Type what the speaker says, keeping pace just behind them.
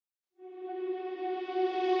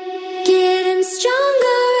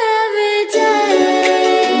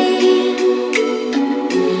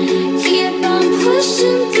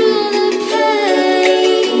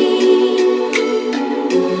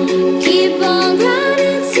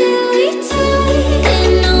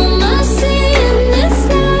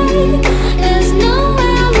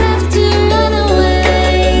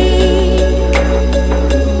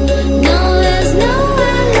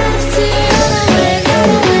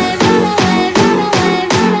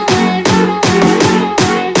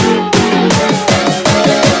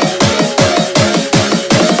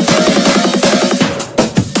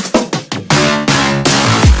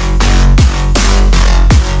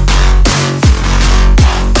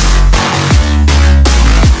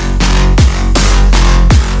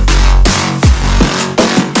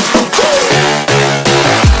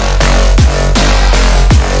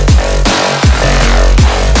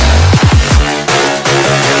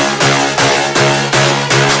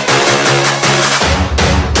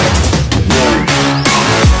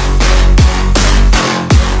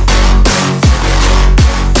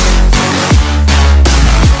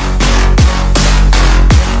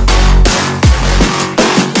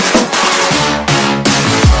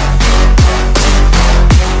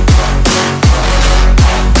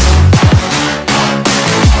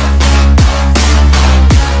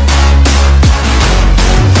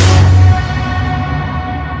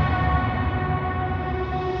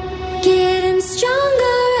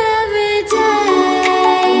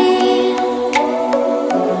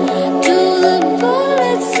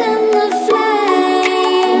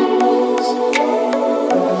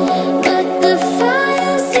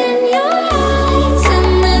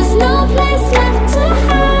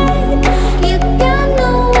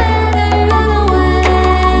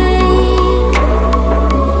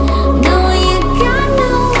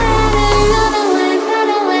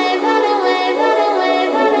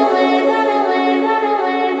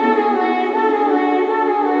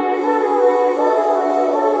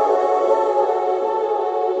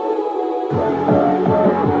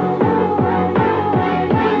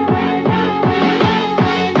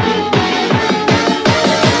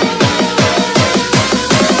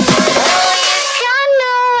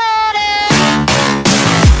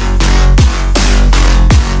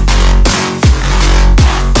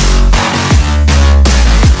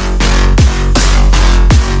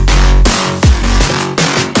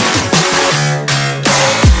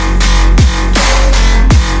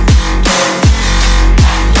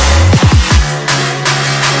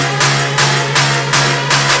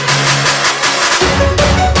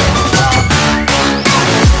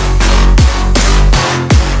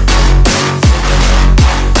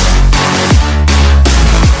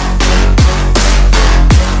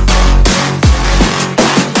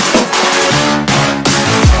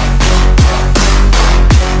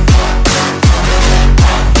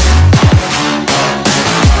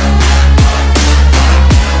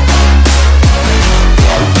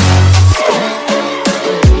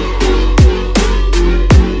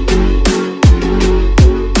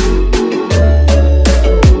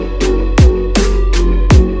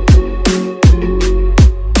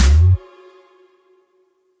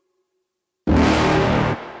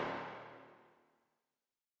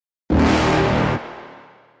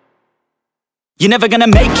You're never gonna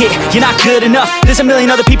make it, you're not good enough. There's a million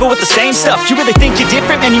other people with the same stuff. You really think you're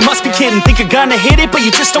different? Man, you must be kidding. Think you're gonna hit it, but you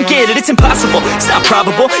just don't get it. It's impossible, it's not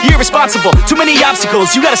probable, you're irresponsible. Too many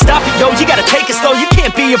obstacles, you gotta stop it, yo. You gotta take it slow, you can't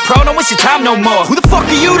be a pro. Don't waste your time no more. Who the fuck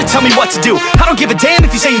are you to tell me what to do? I don't give a damn if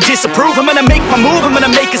you say you disapprove. I'm gonna make my move, I'm gonna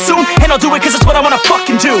make it soon. And I'll do it cause it's what I wanna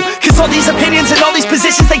fucking do. Cause all these opinions and all these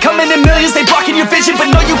positions, they come in millions, they blocking your vision. But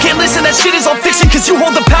no, you can't listen, that shit is all fiction. Cause you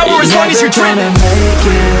hold the power as long as you're dreaming.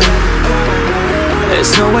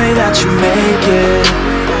 There's no way that you make it.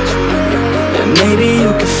 And maybe you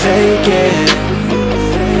can fake it,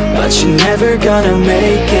 but you're never gonna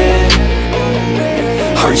make it.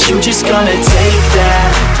 Aren't you just gonna take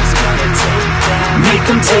that? Make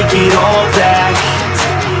them take it all back.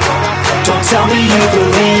 Don't tell me you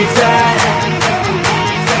believe that.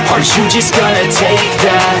 Aren't you just gonna take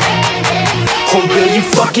that? Or will you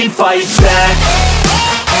fucking fight back?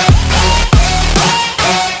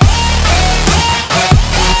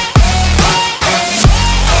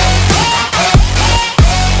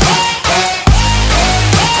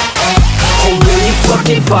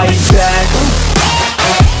 Fucking fight back.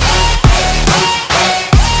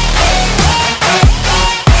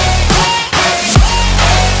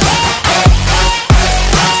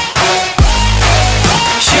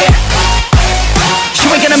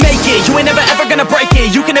 You ain't never ever gonna break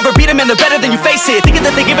it. You can never beat them and they're better than you face it. Thinking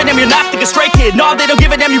that they give a damn, you're not, think a straight kid. No, they don't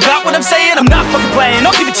give a damn, you got what I'm saying? I'm not fucking playing,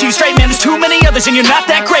 I'll give it to you straight, man. There's too many others and you're not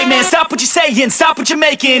that great, man. Stop what you're saying, stop what you're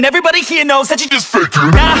making. Everybody here knows that you just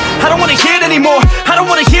faking. Nah, I don't wanna hear it anymore, I don't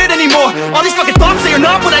wanna hear it anymore. All these fucking thoughts, they are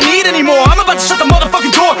not what I need anymore. I'm about to shut the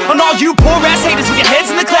motherfucking door on all you poor ass haters with your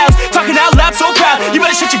heads in the clouds, talking out loud so proud. You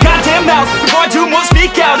better shut your goddamn mouth before I do more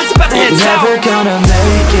speak out. It's about to head south. You're never gonna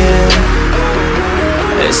make it.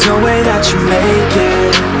 There's no way that you make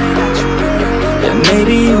it. And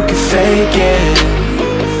maybe you can fake it,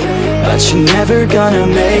 but you're never gonna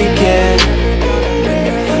make it.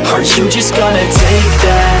 Aren't you just gonna take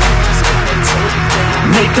that?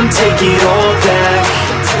 Make them take it all back.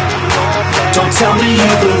 Don't tell me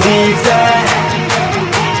you believe that.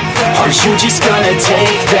 Aren't you just gonna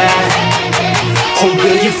take that? Or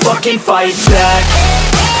will you fucking fight back?